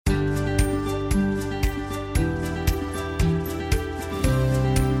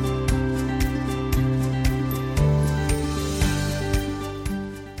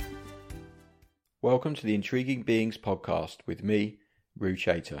Welcome to the Intriguing Beings podcast with me, Roo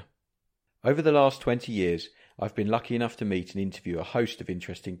Chater. Over the last 20 years, I've been lucky enough to meet and interview a host of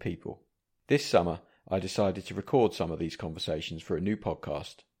interesting people. This summer, I decided to record some of these conversations for a new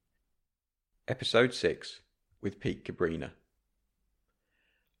podcast. Episode 6, with Pete Cabrina.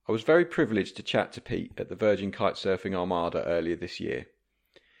 I was very privileged to chat to Pete at the Virgin Kitesurfing Armada earlier this year.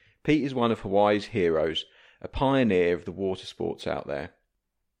 Pete is one of Hawaii's heroes, a pioneer of the water sports out there.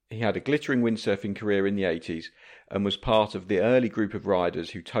 He had a glittering windsurfing career in the 80s and was part of the early group of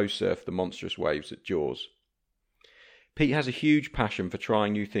riders who tow surfed the monstrous waves at Jaws. Pete has a huge passion for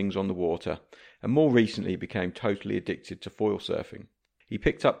trying new things on the water and more recently became totally addicted to foil surfing. He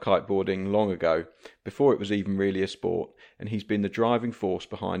picked up kiteboarding long ago, before it was even really a sport, and he's been the driving force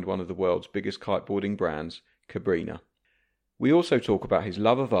behind one of the world's biggest kiteboarding brands, Cabrina. We also talk about his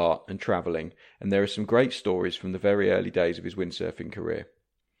love of art and travelling, and there are some great stories from the very early days of his windsurfing career.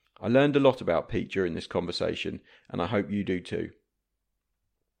 I learned a lot about Pete during this conversation, and I hope you do too.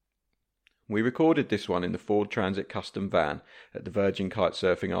 We recorded this one in the Ford Transit Custom van at the Virgin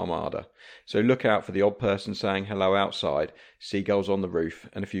Kitesurfing Armada, so look out for the odd person saying hello outside, seagulls on the roof,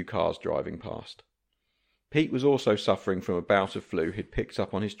 and a few cars driving past. Pete was also suffering from a bout of flu he'd picked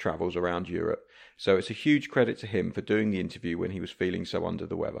up on his travels around Europe, so it's a huge credit to him for doing the interview when he was feeling so under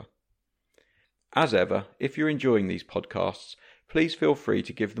the weather. As ever, if you're enjoying these podcasts, please feel free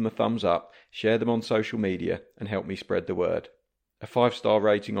to give them a thumbs up, share them on social media, and help me spread the word. A 5-star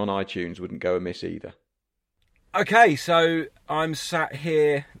rating on iTunes wouldn't go amiss either. Okay, so I'm sat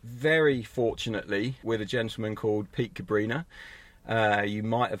here very fortunately with a gentleman called Pete Cabrina. You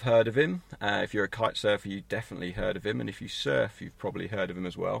might have heard of him. If you're a kite surfer, you definitely heard of him, and if you surf, you've probably heard of him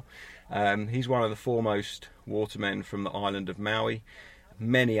as well. He's one of the foremost watermen from the island of Maui.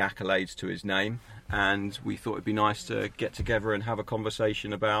 Many accolades to his name, and we thought it'd be nice to get together and have a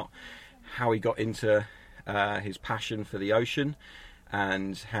conversation about how he got into his passion for the ocean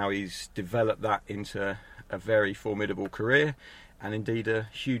and how he's developed that into a very formidable career and indeed a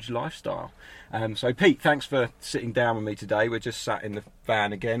huge lifestyle. So Pete, thanks for sitting down with me today. We're just sat in the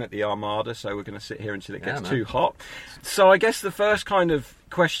van again at the Armada, so we're going to sit here until it gets too hot. So I guess the first kind of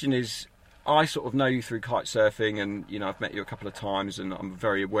question is, I sort of know you through kite surfing, and you know I've met you a couple of times, and I'm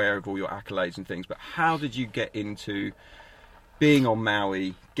very aware of all your accolades and things. But how did you get into being on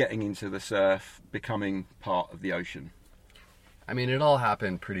Maui, getting into the surf, becoming part of the ocean? I mean, it all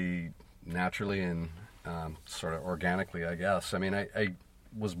happened pretty naturally and sort of organically, I guess. I mean, I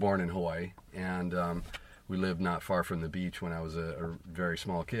was born in Hawaii, and we lived not far from the beach when I was a very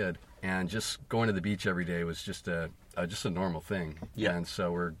small kid, and just going to the beach every day was just a normal thing. Yeah. And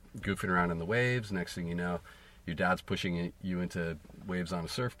so we're goofing around in the waves. Next thing you know, your dad's pushing you into waves on a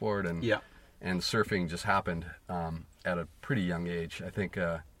surfboard, and surfing just happened at a pretty young age. I think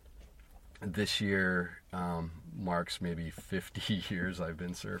this year marks maybe 50 years I've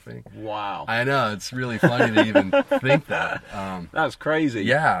been surfing. Wow. I know, it's really funny to even think that. That's crazy.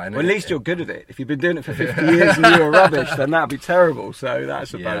 Yeah. Well, at least you're good at it. If you've been doing it for 50 years and you were rubbish, then that'd be terrible. So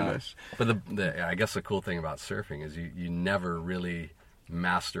that's a bonus. But I guess the cool thing about surfing is you never really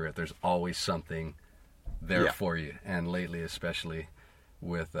master it. There's always something there for you. And lately, especially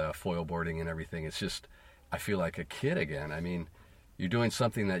with foil boarding and everything, it's just, I feel like a kid again. I mean, you're doing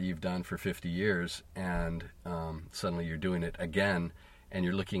something that you've done for 50 years, and suddenly you're doing it again, and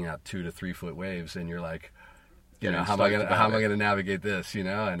you're looking at 2 to 3 foot waves, and you're like, how am I going to navigate this? You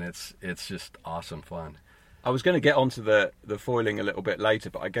know, and it's just awesome fun. I was going to get onto the foiling a little bit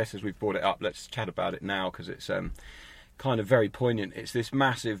later, but I guess as we've brought it up, let's chat about it now because it's kind of very poignant. It's this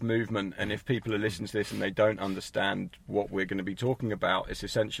massive movement, and if people are listening to this and they don't understand what we're going to be talking about, it's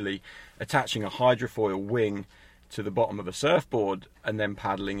essentially attaching a hydrofoil wing to the bottom of a surfboard and then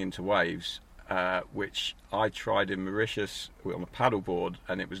paddling into waves, which I tried in Mauritius on a paddleboard,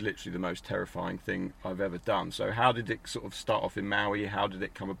 and it was literally the most terrifying thing I've ever done. So how did it sort of start off in Maui? How did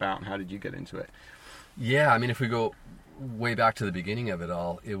it come about, and how did you get into it? Yeah, I mean, if we go way back to the beginning of it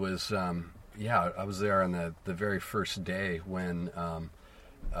all, it was, I was there on the very first day when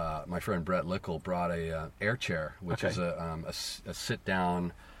my friend Brett Lickle brought a air chair, which is a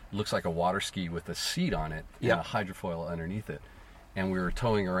sit-down, looks like a water ski with a seat on it and a hydrofoil underneath it, and we were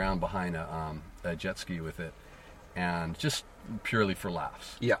towing around behind a jet ski with it, and just purely for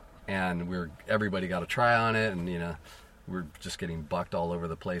laughs. And everybody got a try on it, and we're just getting bucked all over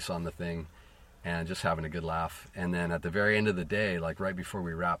the place on the thing and just having a good laugh. And then at the very end of the day, like right before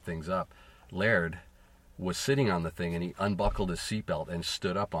we wrapped things up, Laird was sitting on the thing, and he unbuckled his seatbelt and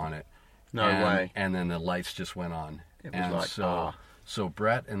stood up on it. No way. And then the lights just went on. It was So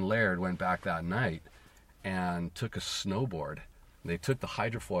Brett and Laird went back that night and took a snowboard They took the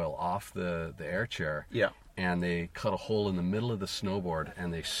hydrofoil off the air chair. Yeah. And they cut a hole in the middle of the snowboard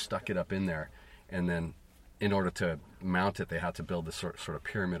and they stuck it up in there. And then in order to mount it, they had to build this sort of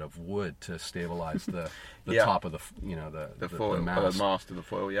pyramid of wood to stabilize the top of the foil, the mast. The mast of the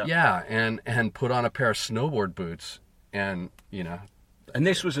foil. Yeah. Yeah, and put on a pair of snowboard boots, and And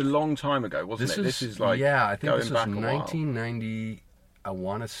this was a long time ago, wasn't it? This is like I think this was back 1990. I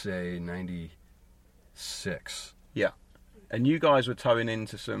want to say 96. Yeah, and you guys were towing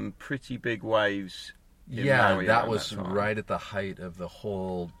into some pretty big waves. Yeah, Maui that around was time. right at the height of the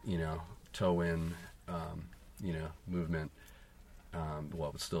whole tow-in movement. Well,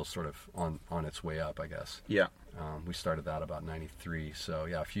 it was still sort of on its way up, I guess. Yeah. We started that about 93. So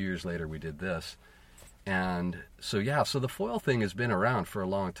yeah, a few years later we did this. And so the foil thing has been around for a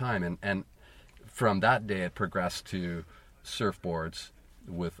long time, and from that day it progressed to surfboards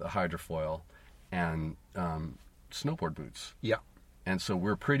with a hydrofoil and snowboard boots. Yeah. And so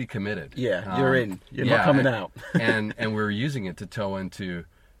we're pretty committed. Yeah, you're in. You're not coming out. and we're using it to tow into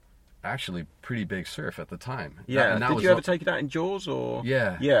actually pretty big surf at the time. Yeah. And that Did was you ever take it out in Jaws or?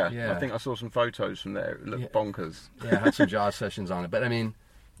 Yeah. I think I saw some photos from there. It looked bonkers. Yeah, I had some Jaws sessions on it. But I mean,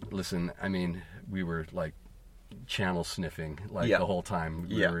 listen, we were like channel sniffing the whole time.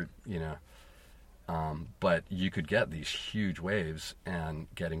 We were, but you could get these huge waves and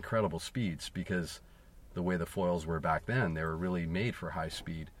get incredible speeds because the way the foils were back then, they were really made for high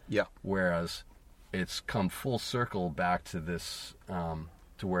speed. Yeah. Whereas it's come full circle back to this,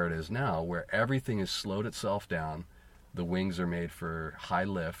 to where it is now, where everything has slowed itself down. The wings are made for high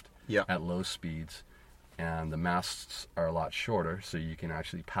lift at low speeds, and the masts are a lot shorter, so you can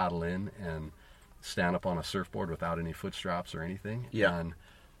actually paddle in and stand up on a surfboard without any foot straps or anything, and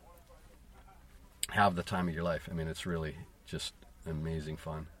have the time of your life. I mean, it's really just amazing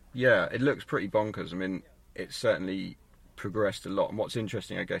fun. Yeah, it looks pretty bonkers. I mean, it's certainly progressed a lot. And what's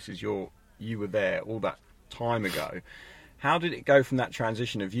interesting, I guess, is you were there all that time ago. How did it go from that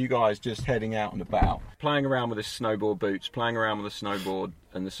transition of you guys just heading out and about, playing around with the snowboard boots, playing around with the snowboard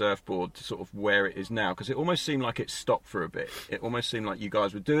and the surfboard to sort of where it is now? Because it almost seemed like it stopped for a bit. It almost seemed like you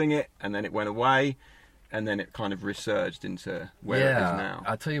guys were doing it and then it went away and then it kind of resurged into where it is now.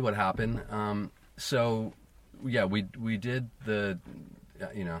 I'll tell you what happened. We did the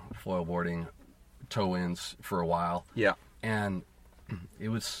foil boarding tow-ins for a while. Yeah. And it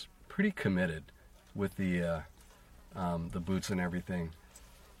was pretty committed with the boots and everything.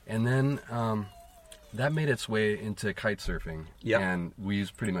 And then that made its way into kite surfing. Yeah. And we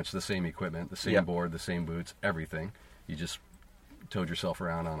used pretty much the same equipment, the same board, the same boots, everything. You just towed yourself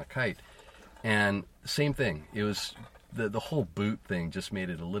around on a kite. And same thing. It was the whole boot thing just made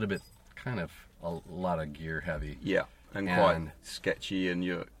it a little bit kind of a lot of gear heavy. Yeah. And quite sketchy, and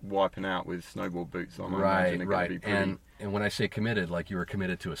you're wiping out with snowboard boots on. Right. And when I say committed, like you were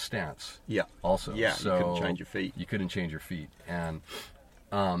committed to a stance. Yeah. Also. Yeah. So you couldn't change your feet. You couldn't change your feet, and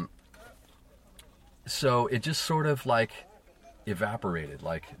so it just sort of like evaporated.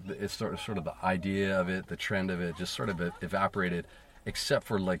 Like it's sort of the idea of it, the trend of it, just sort of evaporated, except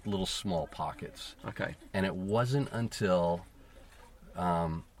for like little small pockets. Okay. And it wasn't until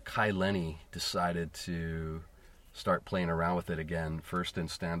Kai Lenny decided to start playing around with it again, first in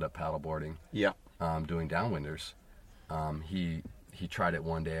stand-up paddleboarding, doing downwinders. He tried it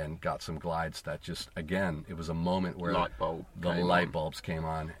one day and got some glides that just, again, it was a moment where the light bulbs came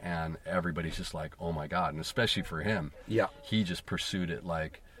on, and everybody's just like, oh my God. And especially for him, he just pursued it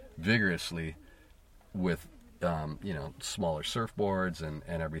like vigorously with smaller surfboards and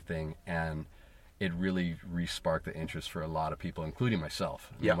everything, and it really re-sparked the interest for a lot of people, including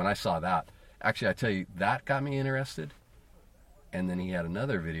myself. I mean, when I saw that, actually, I tell you, that got me interested. And then he had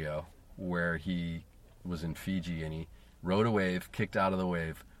another video where he was in Fiji and he rode a wave, kicked out of the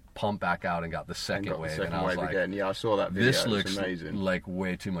wave, pumped back out and got the second wave. And I was like, again. Yeah, I saw that video. This looks amazing. Like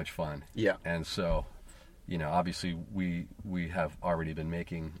way too much fun. Yeah. And so, obviously we have already been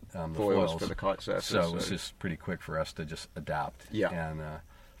making the foils for the kite surfers. So it was just pretty quick for us to just adapt. Yeah. And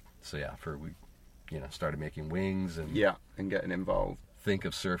we started making wings and getting involved. Think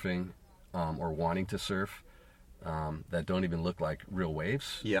of surfing or wanting to surf that don't even look like real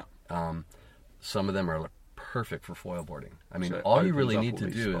waves. Yeah. Some of them are perfect for foil boarding. I mean, So it all you opens really up need all to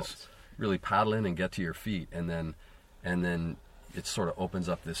these do spots. is really paddle in and get to your feet, and then it sort of opens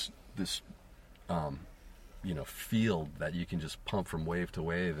up this field that you can just pump from wave to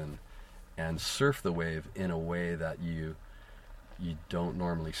wave and surf the wave in a way that you don't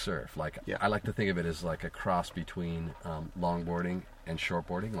normally surf. Like I like to think of it as like a cross between longboarding and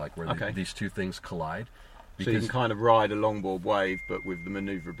shortboarding, like where these two things collide. So you can kind of ride a longboard wave, but with the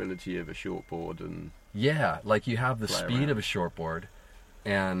manoeuvrability of a shortboard, and Yeah, like you have the Play speed around. of a shortboard,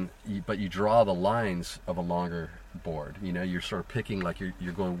 but you draw the lines of a longer board. You know, you're sort of picking, like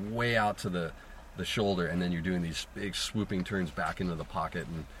you're going way out to the shoulder, and then you're doing these big swooping turns back into the pocket,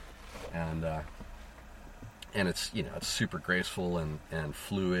 and it's, you know, it's super graceful and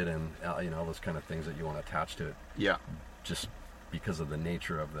fluid, and you know, all those kind of things that you want to attach to it, Yeah. just because of the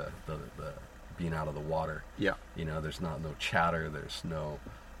nature of the being out of the water. Yeah. You know, there's no chatter, there's no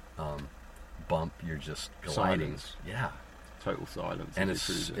bump, you're just gliding. Silence. Yeah. Total silence. And as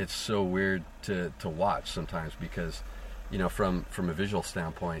you cruise it. it's so weird to watch sometimes, because, you know, from a visual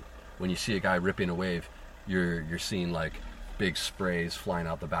standpoint, when you see a guy ripping a wave, you're seeing like big sprays flying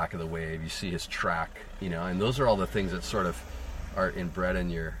out the back of the wave. You see his track, you know, and those are all the things that sort of are ingrained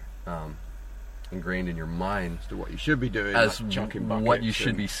in your mind as to what you should be doing, as like chucking what buckets you should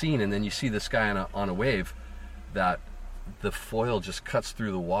and- be seeing. And then you see this guy on a wave that the foil just cuts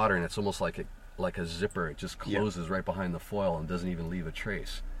through the water, and it's almost like a zipper. It just closes right behind the foil and doesn't even leave a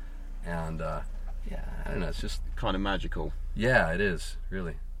trace. And yeah, I don't know, it's just, kind of magical. yeah, it is,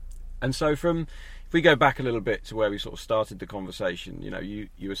 really. And so if we go back a little bit to where we sort of started the conversation, you know, you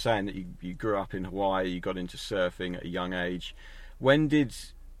were saying that you grew up in Hawaii, you got into surfing at a young age. When did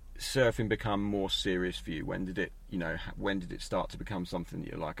surfing become more serious for you? When did it start to become something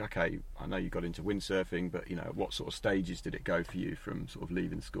that you're like, okay, I know you got into windsurfing, but, you know, what sort of stages did it go for you from sort of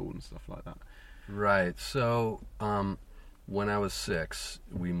leaving school and stuff like that? Right. So when I was 6,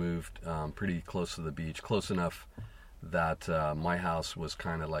 we moved pretty close to the beach, close enough that my house was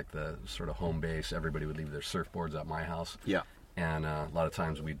kind of like the sort of home base. Everybody would leave their surfboards at my house. Yeah. And a lot of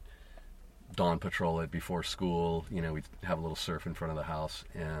times we'd dawn patrol it before school. You know, we'd have a little surf in front of the house,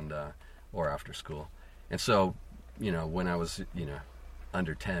 and or after school. And so, you know, when I was, you know,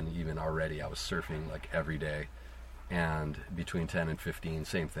 under 10 even already, I was surfing like every day. And between 10 and 15,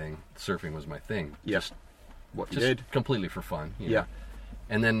 same thing. Surfing was my thing. Yeah. Just What you did? completely for fun. You know? Yeah.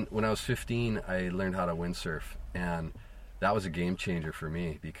 And then when I was 15, I learned how to windsurf, and that was a game changer for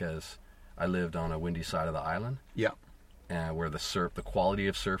me, because I lived on a windy side of the island, Yeah. where the quality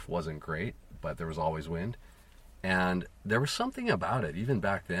of surf wasn't great, but there was always wind. And there was something about it, even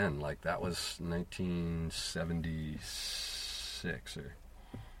back then, like that was 1976 or,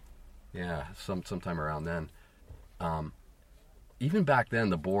 yeah, sometime around then. Even back then,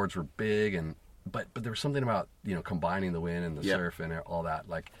 the boards were big, but there was something about, you know, combining the wind and the Yeah. surf and all that.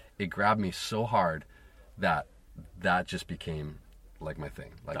 Like, it grabbed me so hard that just became like my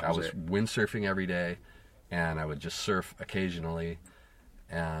thing. Like, That I was was it. windsurfing every day, and I would just surf occasionally,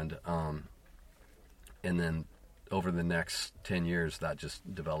 and then over the next 10 years, that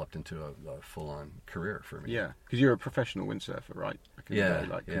just developed into a full-on career for me. Yeah. Because you're a professional windsurfer, right? Back in the Yeah, day,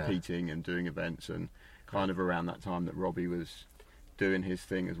 like yeah. competing and doing events, and kind of around that time that Robbie was doing his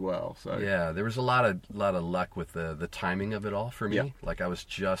thing as well. So Yeah, there was a lot of luck with the timing of it all for me. Yeah. Like, I was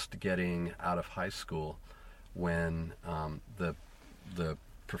just getting out of high school when the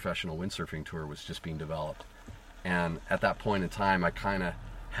professional windsurfing tour was just being developed, and at that point in time, I kind of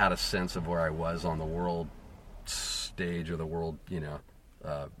had a sense of where I was on the world stage, or the world, you know,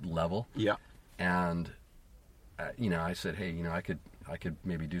 level. Yeah. And you know, I said, hey, you know, I could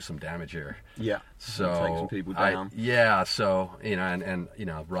maybe do some damage here. Yeah. So take some people down. So, you know, and you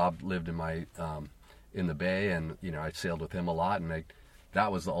know, Rob lived in my in the bay, and, you know, I sailed with him a lot, and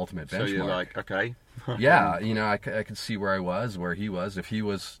that was the ultimate benchmark. So you're like, okay. Yeah, you know, I could see where I was, where he was. If he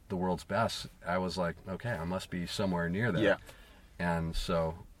was the world's best, I was like, okay, I must be somewhere near there. Yeah. And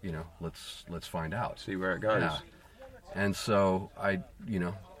so, you know, let's find out. See where it goes. Yeah. And so I, you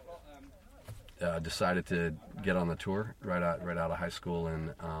know, decided to get on the tour right out of high school,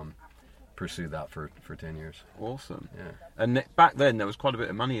 and pursue that for 10 years. Awesome. Yeah. And back then there was quite a bit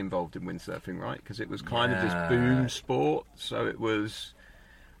of money involved in windsurfing, right? Because it was kind of this Yeah. boom sport. So it was,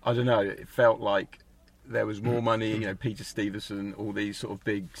 I don't know, it felt like there was more money, you know, Peter Stevenson, all these sort of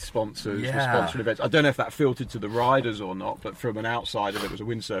big sponsors were Yeah. sponsoring events. I don't know if that filtered to the riders or not, but from an outsider, there was a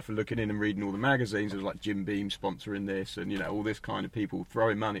windsurfer looking in and reading all the magazines. There was like Jim Beam sponsoring this, and, you know, all this kind of people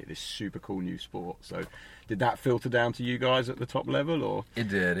throwing money at this super cool new sport. So did that filter down to you guys at the top level, or? It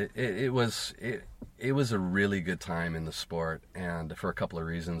did. It was a really good time in the sport, and for a couple of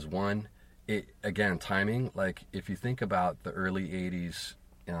reasons. One, again, timing. Like, if you think about the early 80s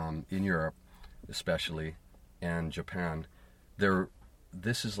in Europe, especially, and Japan,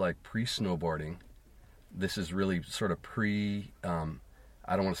 this is like pre-snowboarding. This is really sort of I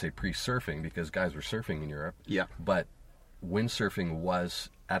don't want to say pre-surfing, because guys were surfing in Europe. Yeah. But windsurfing was,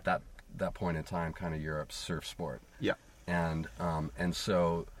 at that point in time, kind of Europe's surf sport. Yeah. And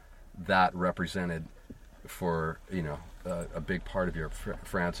so that represented, for, you know, a big part of Europe,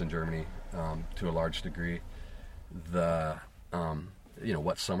 France and Germany, to a large degree. The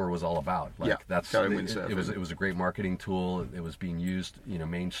what summer was all about. Like, Yeah, that's going it windsurfing. was a great marketing tool. It was being used,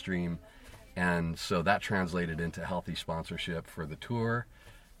 mainstream, and so that translated into healthy sponsorship for the tour,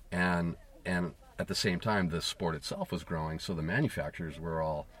 and at the same time the sport itself was growing. So the manufacturers were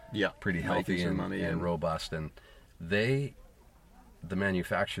all pretty making healthy some and, money and and- robust, and the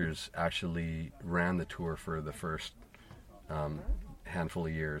manufacturers actually ran the tour for the first handful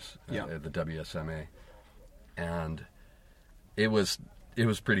of years at the WSMA, and it was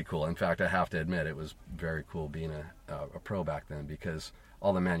pretty cool. In fact, I have to admit, it was very cool being a pro back then, because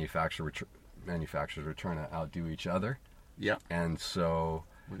all the manufacturers were trying to outdo each other, Yeah. and so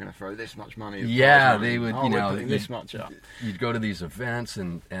We're going to throw this much money. as yeah, prize money. they would, Oh, we're putting this much up. you'd go to these events,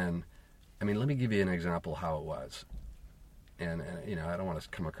 and I mean, let me give you an example how it was. And I don't want to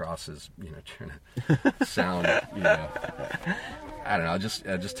come across as trying to sound I don't know. I'll just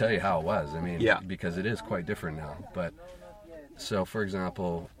tell you how it was. I mean, because it is quite different now. But so, for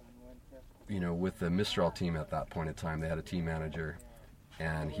example, with the Mistral team at that point in time, they had a team manager,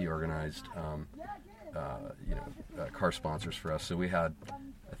 and he organized car sponsors for us. So we had,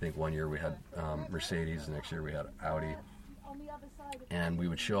 I think one year we had Mercedes, the next year we had Audi, and we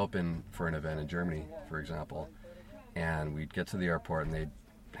would show up for an event in Germany, for example. And we'd get to the airport, and they'd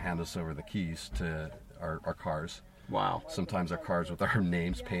hand us over the keys to our cars. Wow. Sometimes our cars with our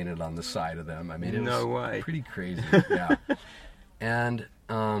names painted on the side of them. I mean, it No was way. pretty crazy. Yeah. And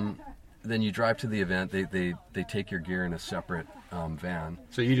then you drive to the event. They take your gear in a separate van.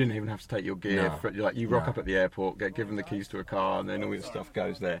 So you didn't even have to take your gear. No. You rock No. up at the airport, get given the keys to a car, and then all your stuff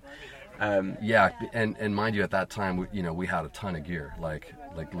goes there. Yeah, and mind you, at that time, we had a ton of gear, like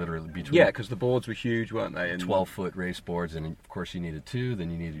literally between Yeah, because the boards were huge, weren't they? And 12-foot race boards, and of course you needed two. Then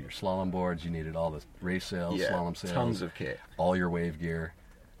you needed your slalom boards. You needed all the race sails, slalom sails, tons of kit. all your wave gear.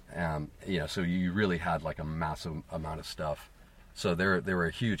 So you really had like a massive amount of stuff. So they were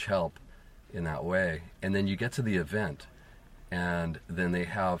a huge help in that way. And then you get to the event, and then they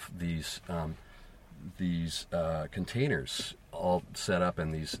have these containers all set up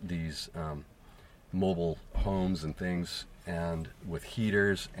in these mobile homes and things, and with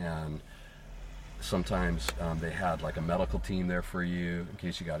heaters, and sometimes they had like a medical team there for you in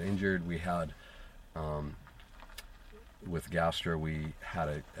case you got injured. We had with Gastra, we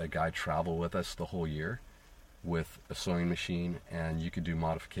had a guy travel with us the whole year with a sewing machine, and you could do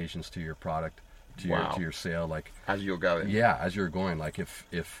modifications to your product, to your sail, like As you're going. yeah, as you're going. Like if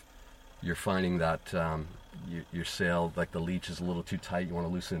you're finding that your sail, like the leech is a little too tight, you want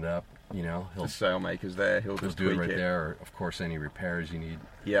to loosen it up, he'll The sailmaker's there, he'll just do it tweak right there. Or of course, any repairs you need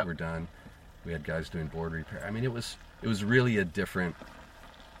were done. We had guys doing board repair. I mean, it was really a different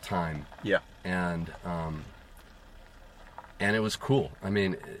time, Yeah. and it was cool. I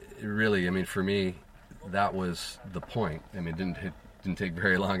mean, it really. I mean, for me, that was the point. I mean, it didn't take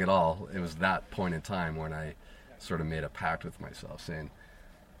very long at all. It was that point in time when I sort of made a pact with myself, saying,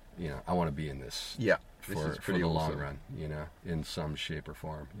 I want to be in this. Yeah. For This is the pretty long awesome. run, in some shape or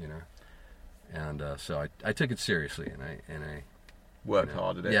form, and so I took it seriously, and I Worked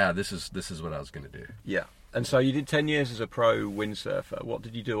hard at it. yeah, this is what I was going to do. Yeah. And so you did 10 years as a pro windsurfer. What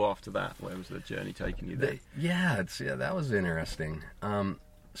did you do after that? Where was the journey taking you there? That was interesting.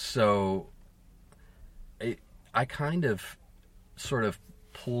 So I kind of sort of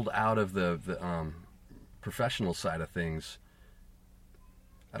pulled out of the professional side of things.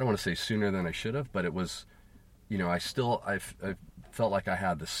 I don't want to say sooner than I should have, but it was, I felt like I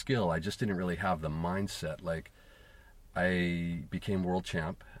had the skill. I just didn't really have the mindset. Like, I became world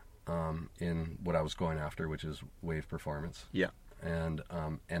champ in what I was going after, which is wave performance. Yeah. And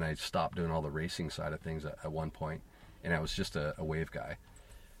I stopped doing all the racing side of things at one point, and I was just a wave guy.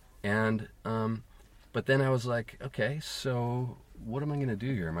 And but then I was like, okay, so what am I going to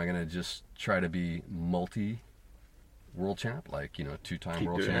do here? Am I going to just try to be world champ, like 2-time Keep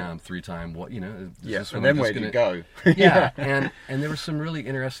world doing champ, 3-time what? Is Yeah. this And what I'm then just where did gonna- you go? yeah, and there were some really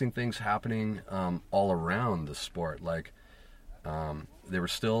interesting things happening all around the sport. Like there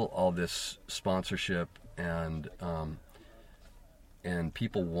was still all this sponsorship and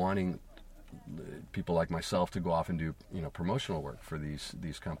people wanting people like myself to go off and do promotional work for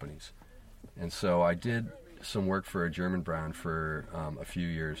these companies. And so I did some work for a German brand for a few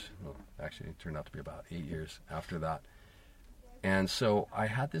years. Well, actually, it turned out to be about 8 years after that. And so I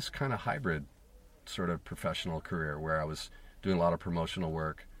had this kind of hybrid sort of professional career where I was doing a lot of promotional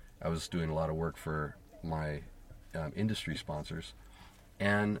work. I was doing a lot of work for my industry sponsors.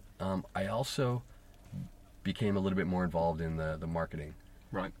 And I also became a little bit more involved in the marketing.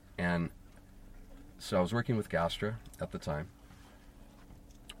 Right. And so I was working with Gastra at the time,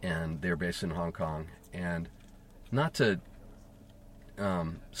 and they were based in Hong Kong. And not to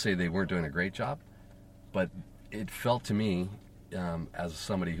say they weren't doing a great job, but it felt to me, as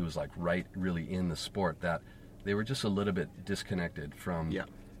somebody who was like really in the sport, that they were just a little bit disconnected from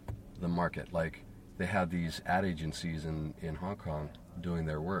the market. Like, they had these ad agencies in Hong Kong doing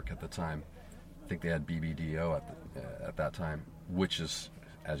their work at the time. I think they had BBDO at that time, which is,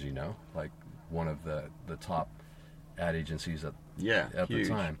 as you know, like one of the top ad agencies at the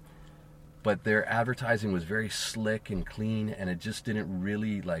time. But their advertising was very slick and clean, and it just didn't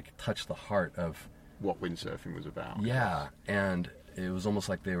really like touch the heart of what windsurfing was about. Yeah, and it was almost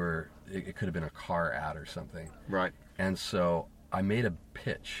like it could have been a car ad or something. Right. And so I made a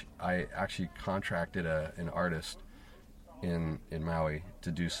pitch. I actually contracted an artist in Maui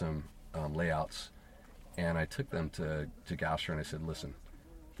to do some layouts, and I took them to Gastra, and I said, listen,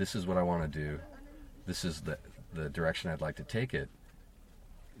 this is what I want to do. This is the direction I'd like to take it.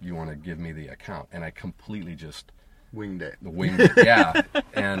 You want to give me the account? And I completely just winged it, yeah.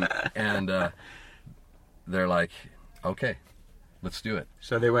 And they're like, okay, let's do it.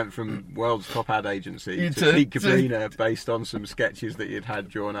 So they went from world's top ad agency to Pete Cabrina based on some sketches that you'd had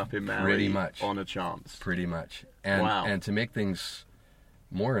drawn up in Maui. Pretty much. On a chance. Pretty much. And, wow. And to make things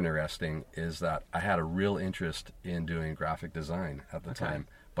more interesting is that I had a real interest in doing graphic design at the time,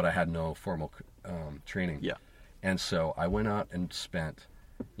 but I had no formal training. Yeah. And so I went out and spent,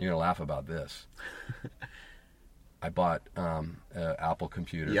 you're going to laugh about this, I bought an Apple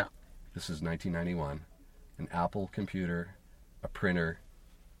computer. Yeah. This is 1991. An Apple computer, a printer,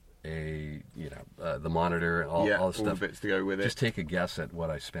 the monitor, all the stuff. All the bits to go with it. Just take a guess at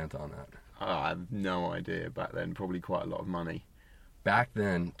what I spent on that. Oh, I have no idea. Back then, probably quite a lot of money. Back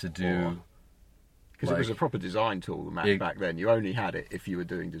then, to do... Because it was a proper design tool, the Mac, back then. You only had it if you were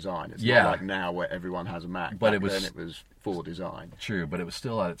doing design. It's not like now where everyone has a Mac. But back then it was for design. True, but it was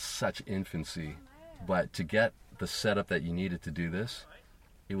still at such infancy. But to get the setup that you needed to do this,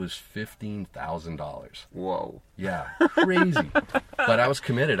 it was $15,000. Whoa. Yeah, crazy. But I was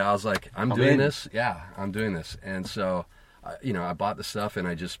committed. I was like, I'm doing this. Yeah, I'm doing this. And so, I bought the stuff and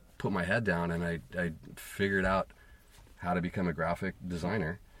I just put my head down and I figured out how to become a graphic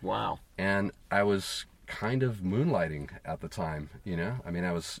designer. Wow. And I was kind of moonlighting at the time, I mean,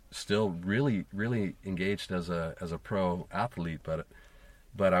 I was still really, really engaged as a pro athlete,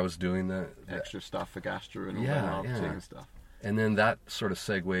 but I was doing the extra stuff for Gastra and all that marketing and stuff. And then that sort of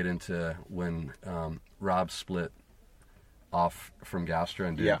segued into when Rob split off from Gastra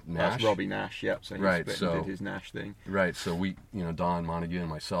and did Nash. That's Robbie Nash. Yep. So he split and did his Nash thing. Right. So we, Don Montague and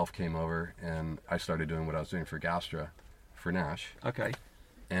myself came over, and I started doing what I was doing for Gastra, for Nash. Okay.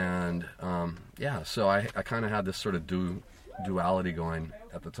 And so I kind of had this sort of duality going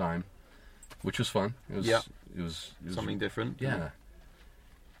at the time, which was fun. It was something different. Yeah.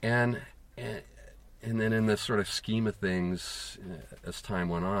 And then in this sort of scheme of things, as time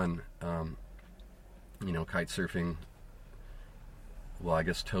went on, kite surfing. Well, I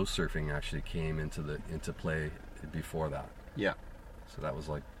guess toe surfing actually came into play before that. Yeah. So that was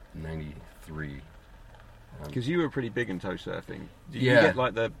like 93. Because you were pretty big in toe surfing. Did you get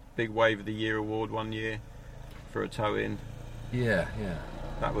like the Big Wave of the Year award one year for a toe in? Yeah.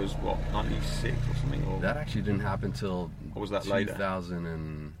 That was what, 96 or something? Or that actually didn't happen till was that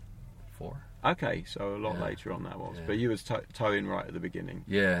 2004. Okay, so a lot later on that was. Yeah. But you was toe in right at the beginning.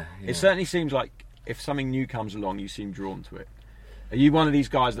 Yeah. It certainly seems like if something new comes along, you seem drawn to it. Are you one of these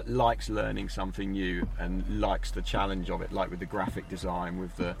guys that likes learning something new and likes the challenge of it, like with the graphic design,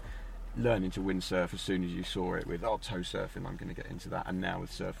 with the learning to windsurf as soon as you saw it with toe surfing, I'm going to get into that, and now with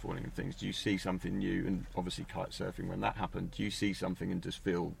surf falling and things, do you see something new? And obviously kite surfing, when that happened, do you see something and just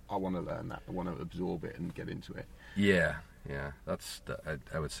feel, I want to learn that, I want to absorb it and get into it? Yeah,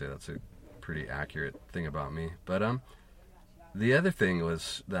 I would say that's a pretty accurate thing about me. But the other thing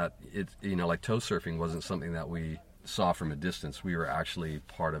was that it, like toe surfing wasn't something that we saw from a distance. We were actually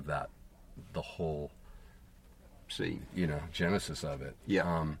part of that, the whole scene, genesis of it.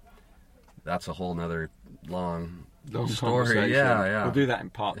 Yeah. That's a whole nother long story. Yeah. We'll do that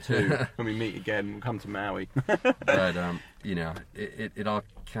in part 2 when we meet again. We'll come to Maui. But it all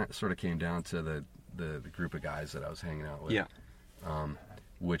sort of came down to the group of guys that I was hanging out with. Yeah.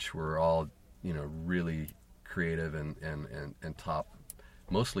 Which were all really creative and top,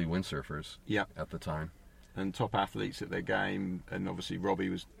 mostly windsurfers. Yeah. At the time. And top athletes at their game, and obviously Robbie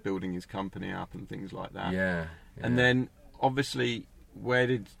was building his company up and things like that. Yeah. And then obviously, where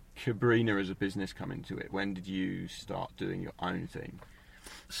did Cabrina as a business come into it? When did you start doing your own thing?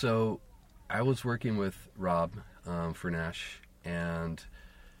 So I was working with Rob for Nash, and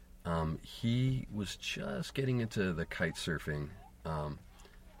he was just getting into the kite surfing. I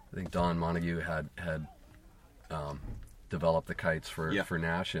think Don Montague had developed the kites for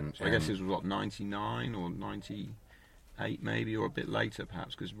Nash, and I guess it was what, 99 or 98 maybe, or a bit later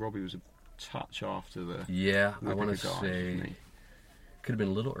perhaps, because Robbie was a touch after the I want to say could have been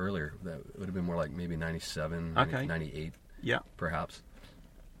a little earlier. That would have been more like maybe 97, 98, perhaps.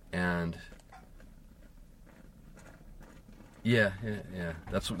 And yeah.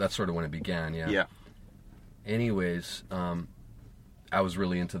 That's sort of when it began. Yeah. Anyways, I was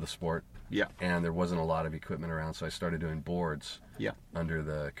really into the sport. Yeah. And there wasn't a lot of equipment around, so I started doing boards. Yeah. Under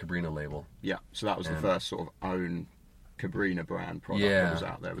the Cabrina label. Yeah. So that was the first sort of own Cabrina brand product that was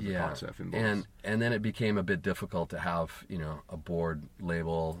out there with the kite surfing boards. And then it became a bit difficult to have, a board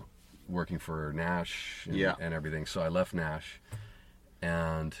label working for Nash and everything. So I left Nash,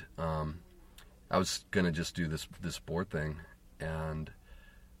 and I was gonna just do this board thing, and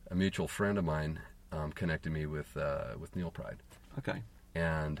a mutual friend of mine connected me with Neil Pride. Okay.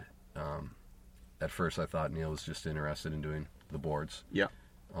 And at first I thought Neil was just interested in doing the boards. Yeah.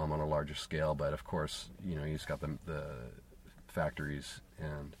 On a larger scale, but of course, he's got the factories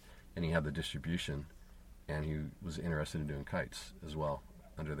and he had the distribution, and he was interested in doing kites as well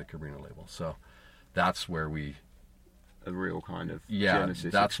under the Cabrina label. So that's where a real kind of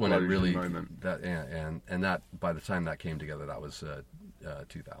Genesis that's when it really moment. That and that by the time that came together, that was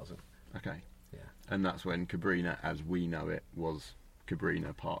 2000. Okay. Yeah. And that's when Cabrina, as we know it, was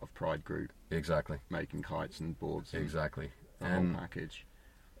Cabrina, part of Pride Group. Exactly. Making kites and boards. And exactly. The whole package.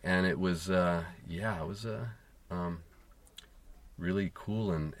 And it was, it was really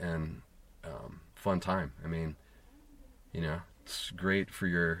cool and fun time. I mean, it's great for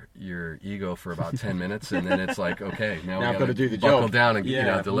your ego for about 10 minutes, and then it's like, okay, now we I've got to do the buckle job. down and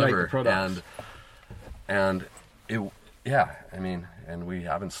deliver. Make the products. And it, I mean, and we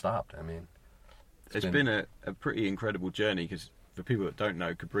haven't stopped. I mean, it's been a pretty incredible journey, because for people that don't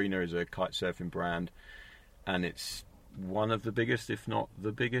know, Cabrina is a kite surfing brand, and it's one of the biggest, if not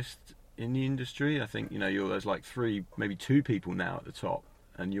the biggest, in the industry. I think there's like 3, maybe 2 people now at the top,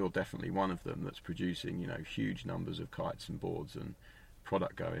 and you're definitely one of them that's producing huge numbers of kites and boards and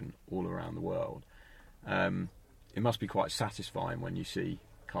product going all around the world. It must be quite satisfying when you see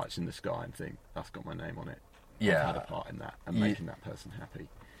kites in the sky and think, that's got my name on it. Yeah, I've had a part in that, and making that person happy.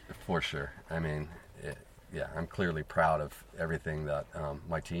 For sure. I mean, I'm clearly proud of everything that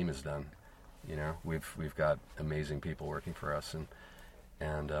my team has done. We've got amazing people working for us,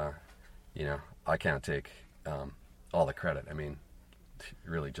 and I can't take all the credit. I mean,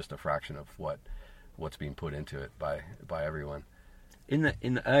 really just a fraction of what's being put into it by everyone. In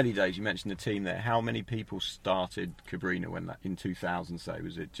the early days, you mentioned the team there. How many people started Cabrina in 2000? Say,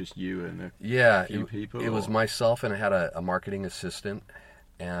 was it just you and a few people? It was myself, and I had a marketing assistant,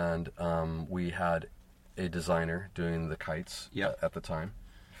 and we had a designer doing the kites at the time.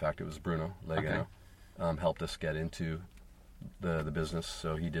 In fact, it was Bruno Legano. Helped us get into the business,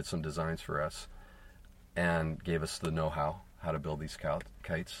 so he did some designs for us and gave us the know-how to build these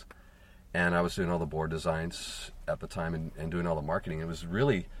kites. And I was doing all the board designs at the time and doing all the marketing. It was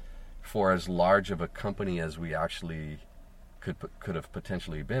really, for as large of a company as we actually could have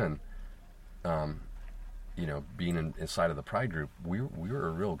potentially been, being inside of the Pride Group, we were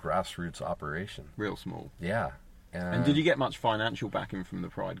a real grassroots operation. Real small. Yeah. And did you get much financial backing from the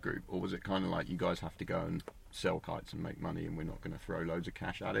Pride Group, or was it kind of like you guys have to go and sell kites and make money, and we're not going to throw loads of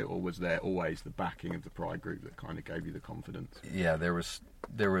cash at it? Or was there always the backing of the Pride Group that kind of gave you the confidence? Yeah, there was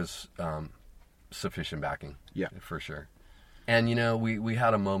sufficient backing. Yeah, for sure. And we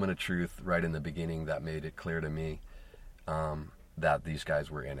had a moment of truth right in the beginning that made it clear to me that these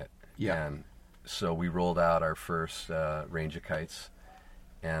guys were in it. Yeah. And so we rolled out our first range of kites,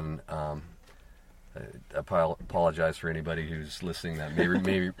 and I apologize for anybody who's listening that may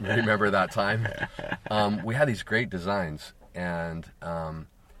remember that time. We had these great designs, and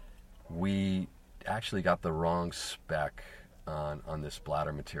we actually got the wrong spec on this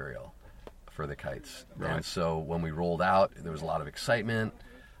bladder material for the kites. Right. And so when we rolled out, there was a lot of excitement.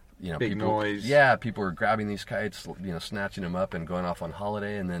 Big noise. Yeah, people were grabbing these kites, snatching them up and going off on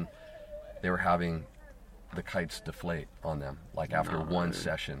holiday, and then they were having the kites deflate on them, like after one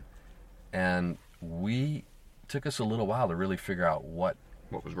session. And we took us a little while to really figure out what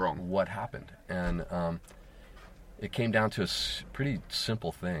was wrong, what happened, and it came down to a pretty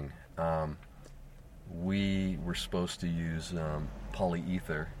simple thing. We were supposed to use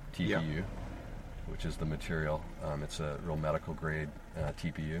polyether TPU, which is the material. It's a real medical grade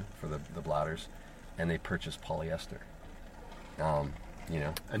TPU for the bladders, and they purchased polyester. And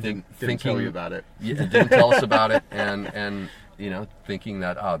didn't tell you about it. Yeah, didn't tell us about it, and thinking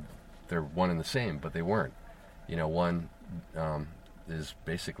that they're one and the same, but they weren't. One is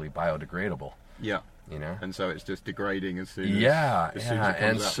basically biodegradable. Yeah. And so it's just degrading as soon as it comes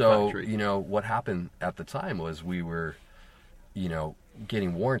and out so the factory. what happened at the time was we were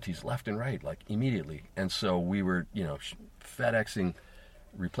getting warranties left and right, like immediately, and so we were FedExing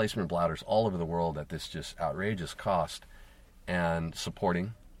replacement bladders all over the world at this just outrageous cost, and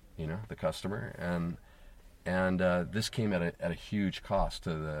supporting the customer, and this came at a huge cost to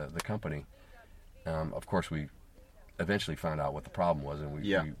the company. Of course, we eventually found out what the problem was, and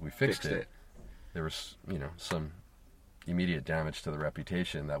we fixed it. There was, some immediate damage to the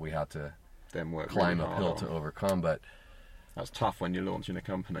reputation that we had to climb really uphill to overcome. But that's tough when you're launching a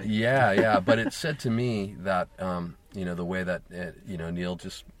company. Yeah. But it said to me that, the way that, Neil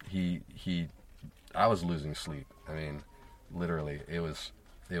just, I was losing sleep. I mean, literally, it was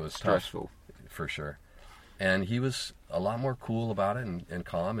stressful. Tough, for sure. And he was a lot more cool about it and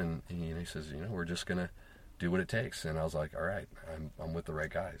calm. And he says, we're just going to do what it takes. And I was like, all right, I'm with the right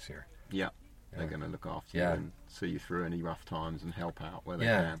guys here. Yeah. They're going to look after you and see you through any rough times and help out where they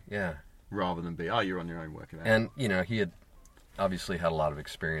can. Yeah. Rather than be, you're on your own working out. And, he had obviously had a lot of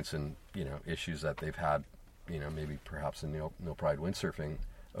experience in, issues that they've had, maybe perhaps in No Pride windsurfing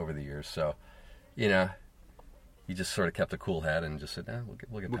over the years. So, he just sort of kept a cool head and just said,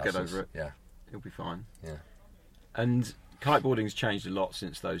 we'll get over it. Yeah. It'll be fine. Yeah. And kiteboarding's changed a lot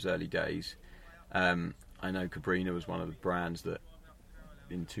since those early days. I know Cabrina was one of the brands that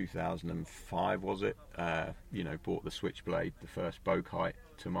in 2005, was it? Brought the Switchblade, the first bow kite,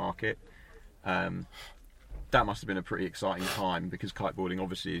 to market. That must have been a pretty exciting time because kiteboarding,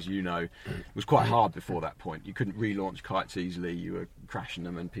 obviously, as you know, was quite hard before that point. You couldn't relaunch kites easily. You were crashing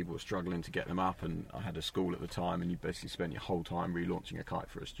them and people were struggling to get them up. And I had a school at the time and you basically spent your whole time relaunching a kite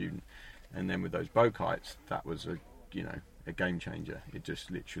for a student. And then with those bow kites, that was a game changer. It just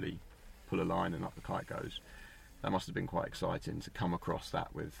literally pull a line and up the kite goes. That must have been quite exciting to come across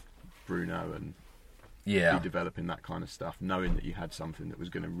that with Bruno and be developing that kind of stuff, knowing that you had something that was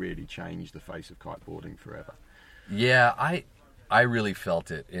going to really change the face of kiteboarding forever. Yeah, I really felt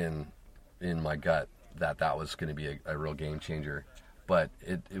it in my gut that was going to be a real game changer, but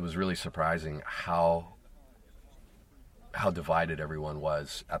it was really surprising how divided everyone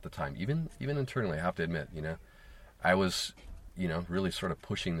was at the time, even internally. I have to admit, I was really sort of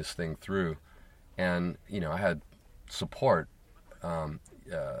pushing this thing through, and I had support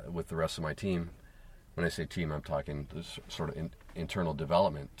with the rest of my team. When I say team, I'm talking this sort of internal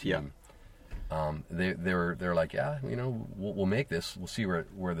development team. Yeah. They're like, we'll make this. We'll see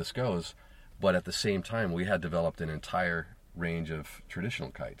where this goes. But at the same time, we had developed an entire range of traditional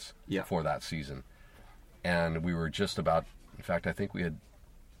kites for that season, and we were just about. In fact, I think we had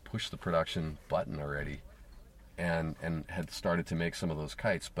pushed the production button already, and had started to make some of those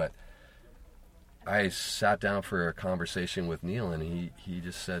kites, but. I sat down for a conversation with Neil, and he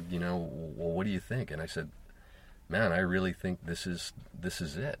just said, well, what do you think? And I said, man, I really think this is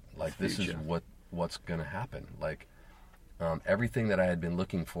it. Like, this is what's going to happen. Like, everything that I had been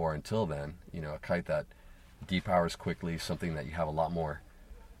looking for until then, a kite that depowers quickly, something that you have a lot more,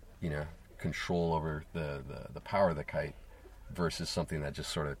 control over the power of the kite versus something that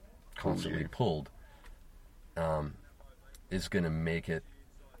just sort of constantly pulled, is going to make it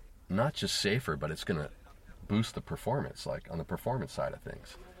not just safer, but it's going to boost the performance, like on the performance side of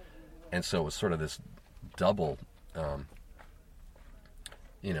things. And so it was sort of this double,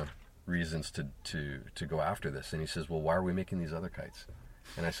 reasons to go after this. And he says, well, why are we making these other kites?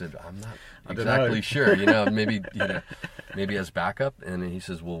 And I said, I'm not exactly sure, maybe as backup. And he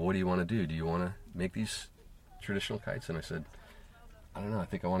says, well, what do you want to do? Do you want to make these traditional kites? And I said, I don't know. I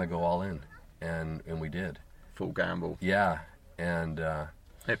think I want to go all in. And we did. Full gamble. Yeah. And,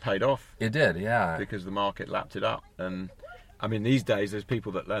 it paid off. It did, yeah. Because the market lapped it up, and I mean, these days there's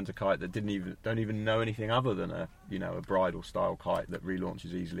people that learn to kite that don't even know anything other than a bridle style kite that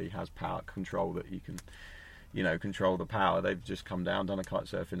relaunches easily, has power control that you can, control the power. They've just come down, done a kite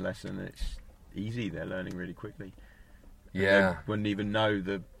surfing lesson, and it's easy. They're learning really quickly. Yeah, they wouldn't even know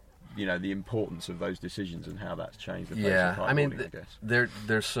the importance of those decisions and how that's changed the face of kiteboarding, I mean, I guess.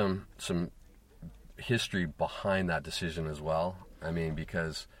 There's some history behind that decision as well. I mean,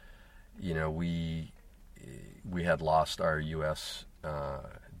 because, we had lost our U.S.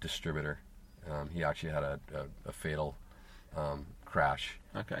 Distributor. He actually had a fatal crash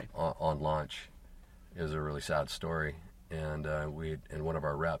on launch. It was a really sad story, and and one of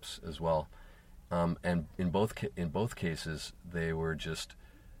our reps as well. And in both cases, they were just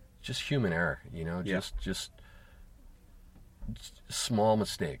just human error, just small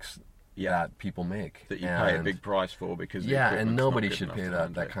mistakes that people make. That you pay a big price for because the and equipment's nobody not good should enough pay to that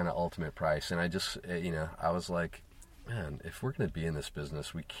handle it. kind of ultimate price. And I just, I was like, man, if we're going to be in this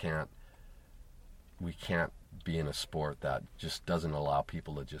business, we can't be in a sport that just doesn't allow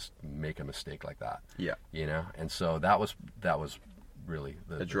people to just make a mistake like that. Yeah. And so that was really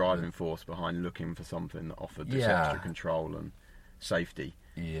the driving force behind looking for something that offered this extra control and safety.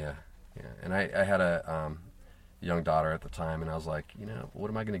 Yeah. And I had a young daughter at the time, and I was like, what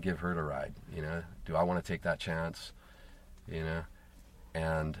am I going to give her to ride? Do I want to take that chance?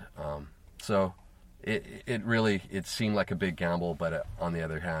 And so it really seemed like a big gamble, but on the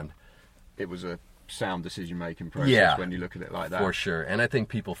other hand, it was a sound decision-making process when you look at it like that. For sure. And I think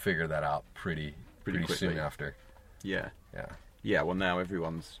people figure that out pretty soon after. Yeah. Well, now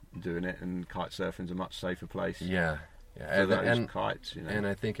everyone's doing it, and kite surfing's a much safer place. Yeah. For those kites, And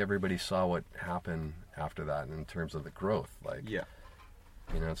I think everybody saw what happened after that in terms of the growth. Like,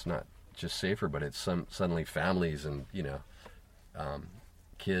 it's not just safer, but it's suddenly families and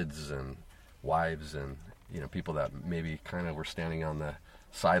kids and wives and people that maybe kind of were standing on the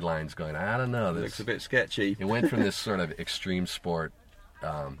sidelines going, I don't know, this looks a bit sketchy. It went from this sort of extreme sport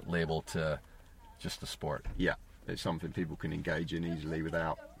label to just a sport. Yeah, it's something people can engage in easily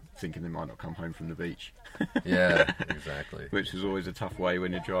without thinking they might not come home from the beach. Yeah, exactly. Which is always a tough way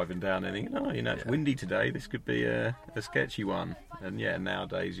when you're driving down and thinking, it's windy today, this could be a sketchy one. And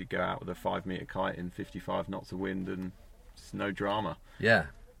nowadays you go out with a 5-meter kite in 55 knots of wind and it's no drama. Yeah.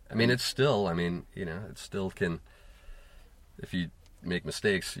 I mean, it still can, if you make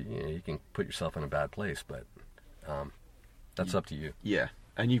mistakes, you can put yourself in a bad place, but that's up to you. Yeah.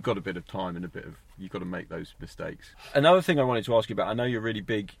 And you've got a bit of time and you've got to make those mistakes. Another thing I wanted to ask you about, I know you're really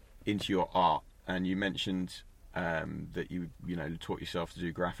big into your art, and you mentioned that you taught yourself to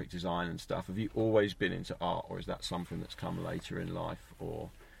do graphic design and stuff. Have you always been into art, or is that something that's come later in life?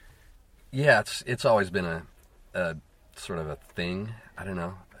 Or yeah, it's always been a sort of a thing. I don't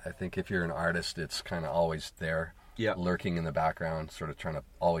know. I think if you're an artist, it's kind of always there, lurking in the background, sort of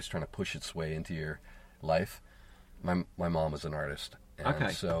always trying to push its way into your life. My mom was an artist.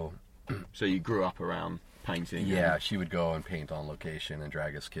 And so you grew up around painting? Yeah, she would go and paint on location and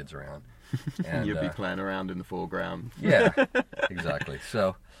drag us kids around. And you'd be playing around in the foreground. Yeah, exactly.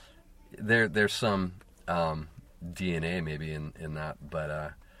 So there's some DNA maybe in that,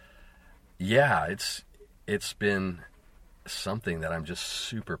 but it's been something that I'm just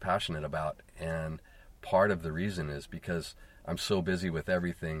super passionate about, and part of the reason is because I'm so busy with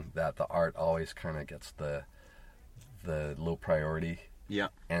everything that the art always kind of gets the low priority. Yeah.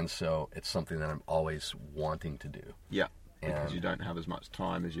 And so it's something that I'm always wanting to do. Yeah. Because you don't have as much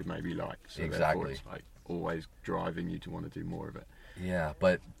time as you maybe like. So exactly. It's like always driving you to want to do more of it. Yeah,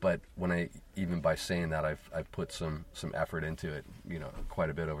 but when even by saying that, I've put some effort into it, quite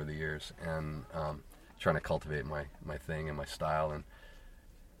a bit over the years, and trying to cultivate my thing and my style, and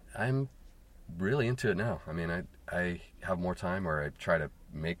I'm really into it now. I mean, I have more time, or I try to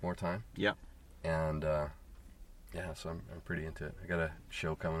make more time. Yeah. And so I'm pretty into it. I got a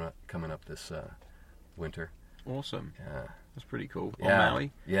show coming up this winter. Awesome. Yeah. That's pretty cool. Yeah. On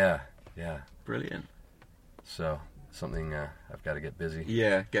Maui? Yeah. Brilliant. So something I've got to get busy.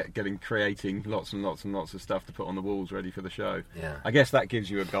 Yeah, creating lots and lots and lots of stuff to put on the walls ready for the show. Yeah. I guess that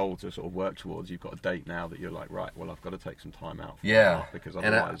gives you a goal to sort of work towards. You've got a date now that you're like, right, well, I've got to take some time out for art, because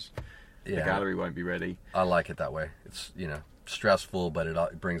otherwise the gallery won't be ready. I like it that way. It's, stressful, but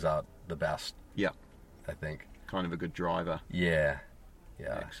it brings out the best. Yeah. I think. Kind of a good driver. Yeah.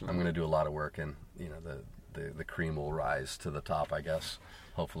 Excellent. I'm going to do a lot of work, and the cream will rise to the top, I guess,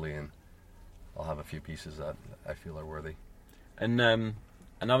 hopefully, and I'll have a few pieces that I feel are worthy. And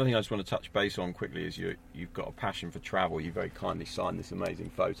another thing I just want to touch base on quickly is you've got a passion for travel. You very kindly signed this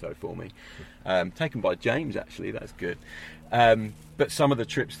amazing photo for me, taken by James, actually. That's good. But some of the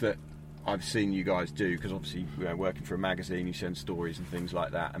trips that I've seen you guys do, because obviously working for a magazine, you send stories and things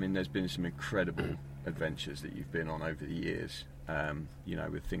like that. I mean, there's been some incredible adventures that you've been on over the years,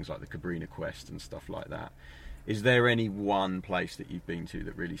 with things like the Cabrina Quest and stuff like that. Is there any one place that you've been to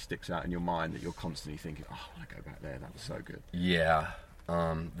that really sticks out in your mind that you're constantly thinking, oh, I want to go back there, that was so good? Yeah,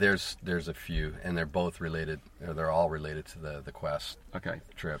 there's a few, and they're both related, or they're all related to the Quest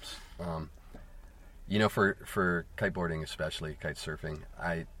trips. For kiteboarding, especially kite surfing,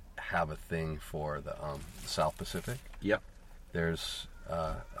 I have a thing for the South Pacific. Yep. There's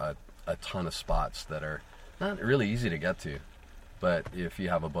a ton of spots that are not really easy to get to, but if you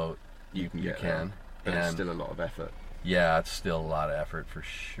have a boat, you can. But it's still a lot of effort. Yeah, it's still a lot of effort for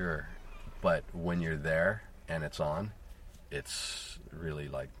sure. But when you're there and it's on, it's really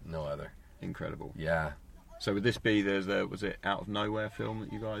like no other. Incredible. Yeah. So would this be was it Out of Nowhere film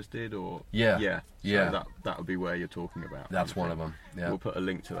that you guys did, or Yeah. So Yeah. that would be where you're talking about. That's one of them. Yeah. We'll put a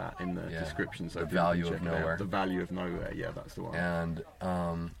link to that in the description. So The people can Value of check it out. Nowhere. The Value of Nowhere. Yeah, that's the one. And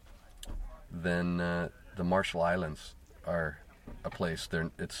then the Marshall Islands are a place.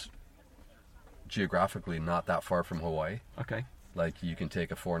 It's geographically not that far from Hawaii. Okay. Like you can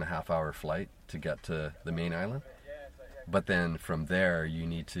take a 4.5-hour flight to get to the main island, but then from there you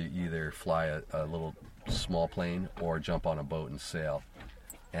need to either fly a little small plane or jump on a boat and sail,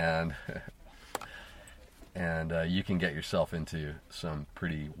 and you can get yourself into some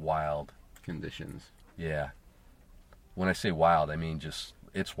pretty wild Conditions. Yeah. When I say wild, I mean just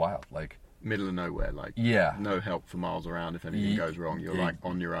it's wild. Like Middle of nowhere, like yeah, no help for miles around. If anything goes wrong, you're like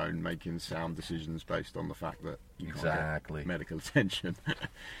on your own, making sound decisions based on the fact that you can't exactly get medical attention.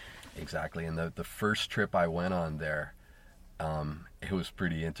 exactly. And the first trip I went on there, it was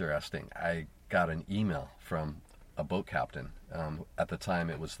pretty interesting. I got an email from a boat captain. At the time,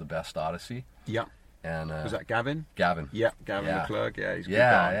 it was the Best Odyssey. Yeah. And Was that Gavin? Gavin? Yeah, Gavin Yeah. McClurg. Yeah, he's a good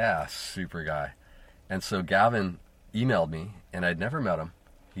Yeah, guy. yeah, super guy. And so Gavin emailed me, and I'd never met him.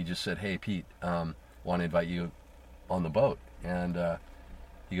 He just said, "Hey, Pete, want to invite you on the boat." And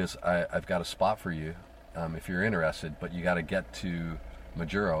he goes, I've got a spot for you if you're interested, but you got to get to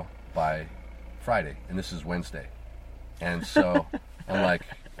Majuro by Friday, and this is Wednesday. And so I'm like,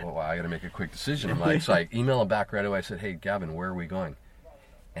 well, I got to make a quick decision. I'm like, so I email him back right away. I said, "Hey, Gavin, where are we going?"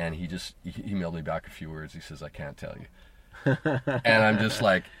 And he emailed me back a few words. He says, "I can't tell you." And I'm just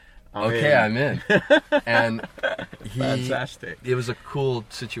like, okay, I'm in. And Fantastic. it was a cool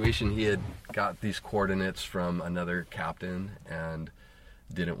situation. He had got these coordinates from another captain and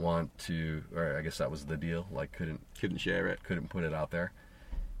didn't want to, or I guess that was the deal, like Couldn't share it. couldn't put it out there.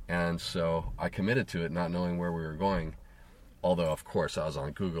 And so I committed to it, not knowing where we were going. Although, of course, I was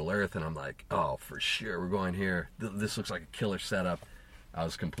on Google Earth and I'm like, oh, for sure, we're going here. This looks like a killer setup. I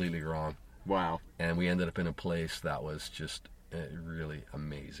was completely wrong. Wow. And we ended up in a place that was just really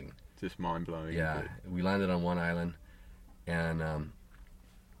amazing. Just mind blowing. Yeah, we landed on one island, and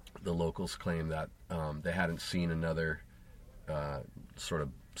the locals claimed that they hadn't seen another sort of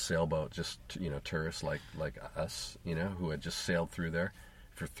sailboat, just tourists like us, who had just sailed through there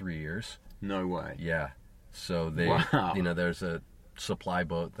for 3 years. No way. Yeah, so they, Wow. there's a supply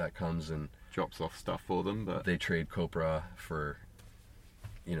boat that comes and Drops off stuff for them, but they trade copra for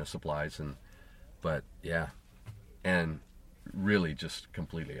supplies, but yeah, and really just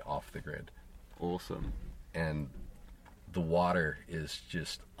completely off the grid. awesome. And the water is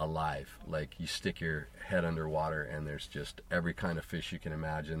just alive. Like you stick your head underwater and there's just every kind of fish you can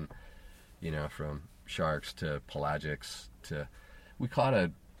imagine, from sharks to pelagics to, we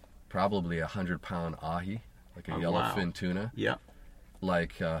caught probably 100-pound ahi, like a yellowfin tuna, Yeah.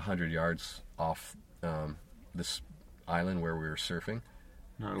 like 100 yards off this island where we were surfing.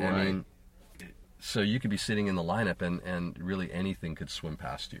 No way. I mean, so you could be sitting in the lineup and really anything could swim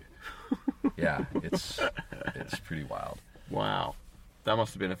past you. Yeah, it's pretty wild. Wow. That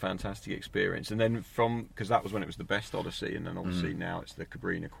must have been a fantastic experience. And then because that was when it was the Best Odyssey, and then obviously now it's the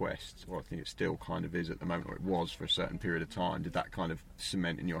Cabrina Quest, or I think it still kind of is at the moment, or it was for a certain period of time. Did that kind of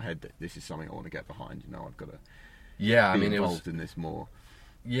cement in your head that this is something I want to get behind? I've got to be involved in this more.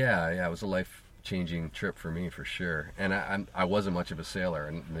 Yeah, it was a life-changing trip for me for sure. And I wasn't much of a sailor,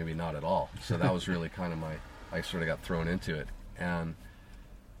 and maybe not at all. So that was really kind of I sort of got thrown into it, and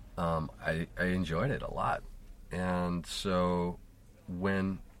I enjoyed it a lot. And so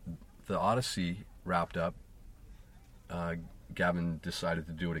when the Odyssey wrapped up, Gavin decided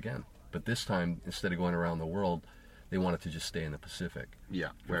to do it again. But this time, instead of going around the world, they wanted to just stay in the Pacific. Yeah,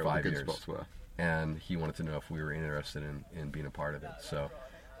 for where all the 5 good years. spots were. And he wanted to know if we were interested in being a part of it. So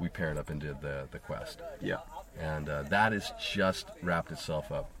we paired up and did the quest. Yeah. And that has just wrapped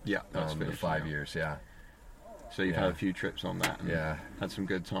itself up. Yeah, that's the finished 5 now. years, yeah. So you've Yeah. had a few trips on that and Yeah. had some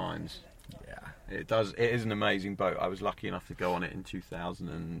good times. Yeah. It is an amazing boat. I was lucky enough to go on it in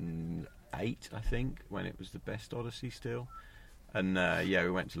 2008, I think, when it was the Best Odyssey still. And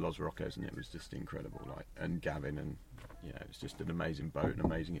we went to Los Rocos and it was just incredible. And Gavin, and it was just an amazing boat, an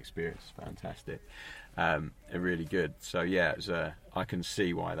amazing experience, fantastic, really good. So I can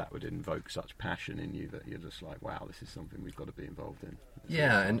see why that would invoke such passion in you, that you're just like, wow, this is something we've got to be involved in.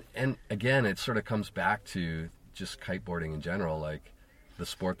 Yeah, and again, it sort of comes back to just kiteboarding in general, like the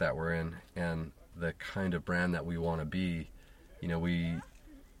sport that we're in and the kind of brand that we want to be.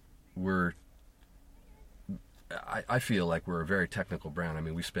 I feel like we're a very technical brand. I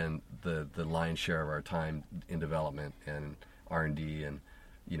mean, we spend the lion's share of our time in development and R&D and,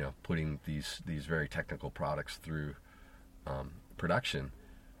 putting these very technical products through production.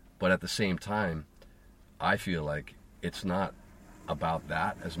 But at the same time, I feel like it's not about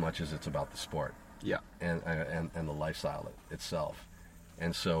that as much as it's about the sport. Yeah. And the lifestyle itself.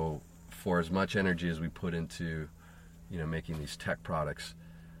 And so for as much energy as we put into, making these tech products,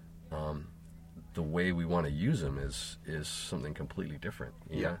 the way we want to use them is something completely different.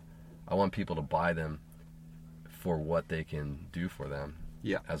 You know? I want people to buy them for what they can do for them,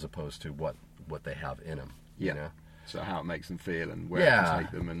 as opposed to what they have in them. You know? So how it makes them feel and where it can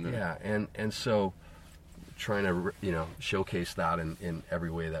take them. And so trying to showcase that in every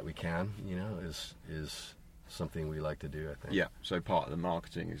way that we can, is something we like to do, I think. Yeah. So part of the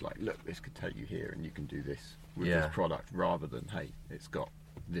marketing is like, look, this could take you here, and you can do this with this product, rather than, hey, it's got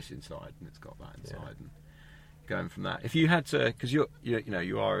this inside and it's got that inside, and going from that. If you had to, because you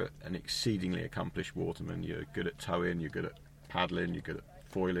are an exceedingly accomplished waterman. You're good at towing, you're good at paddling, you're good at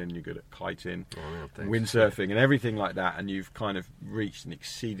foiling, you're good at kiting, windsurfing, and everything like that, and you've kind of reached an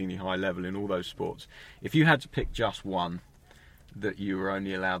exceedingly high level in all those sports. If you had to pick just one that you were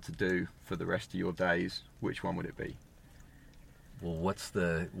only allowed to do for the rest of your days, which one would it be? Well, what's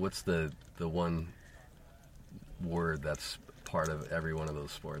the one word that's part of every one of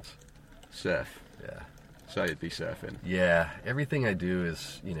those sports? Surf. Yeah. So it'd be surfing. Yeah. Everything I do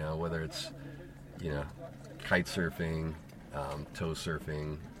is, whether it's, kite surfing, tow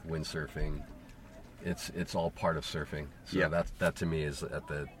surfing, windsurfing, it's all part of surfing. So that to me is at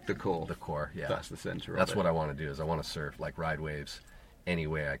the core. The core, yeah. That's the center of it. That's what I want to do, is I want to surf, like ride waves any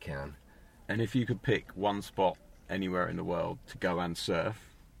way I can. And if you could pick one spot anywhere in the world to go and surf,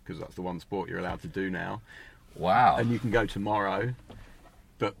 because that's the one sport you're allowed to do now. Wow. And you can go tomorrow,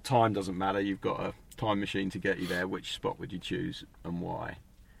 but time doesn't matter. You've got a time machine to get you there. Which spot would you choose and why?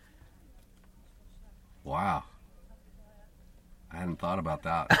 Wow. I hadn't thought about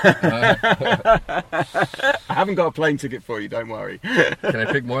that. I haven't got a plane ticket for you, don't worry. Can I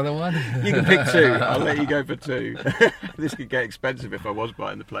pick more than one? You can pick two. I'll let you go for two. This could get expensive if I was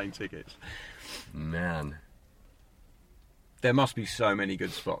buying the plane tickets. Man. There must be so many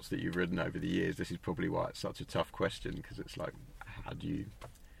good spots that you've ridden over the years. This is probably why it's such a tough question, because it's like, how do you...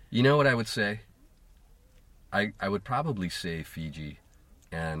 You know what I would say? I would probably say Fiji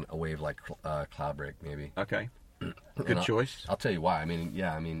and a wave like Cloudbreak, maybe. Okay. Good choice. I'll tell you why. I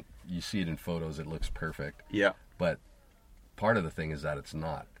mean, you see it in photos, it looks perfect. Yeah. But part of the thing is that it's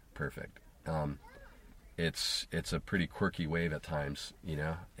not perfect. It's a pretty quirky wave at times,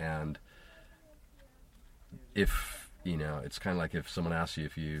 and if, it's kind of like if someone asks you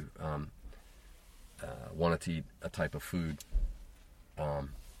if you wanted to eat a type of food,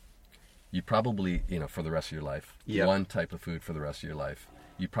 you probably, for the rest of your life, one type of food for the rest of your life,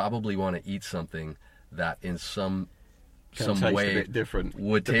 you probably want to eat something that in some way a bit different,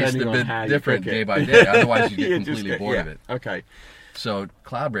 would taste a bit different day by day. Otherwise, you get completely bored of it. Okay. So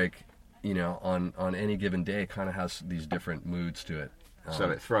Cloudbreak, on any given day, kind of has these different moods to it. So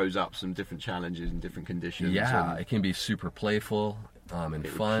it throws up some different challenges and different conditions. Yeah, it can be super playful and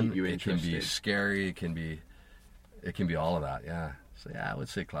fun. It can be scary. It can be all of that. Yeah. So I would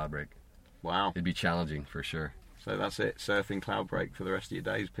say Cloudbreak. Wow. It'd be challenging for sure. So that's it. Surfing Cloudbreak for the rest of your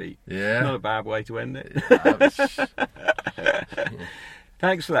days, Pete. Yeah. Not a bad way to end it.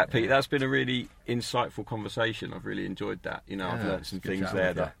 Thanks for that, Pete. That's been a really insightful conversation. I've really enjoyed that. I've learned some things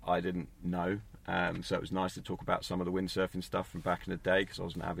there that I didn't know. So it was nice to talk about some of the windsurfing stuff from back in the day, because I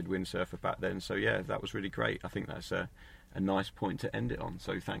was an avid windsurfer back then. So yeah, that was really great. I think that's a nice point to end it on.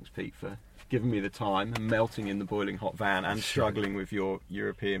 So thanks, Pete, for giving me the time and melting in the boiling hot van and struggling with your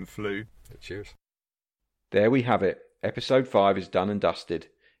European flu. Cheers. There we have it. Episode 5 is done and dusted.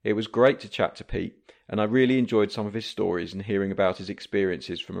 It was great to chat to Pete, and I really enjoyed some of his stories and hearing about his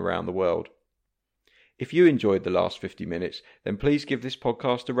experiences from around the world. If you enjoyed the last 50 minutes, then please give this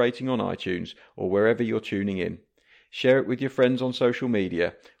podcast a rating on iTunes or wherever you're tuning in. Share it with your friends on social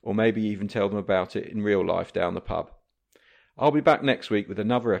media, or maybe even tell them about it in real life down the pub. I'll be back next week with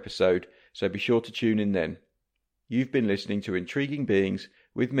another episode, so be sure to tune in then. You've been listening to Intriguing Beings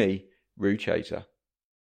with me, Roo Chater.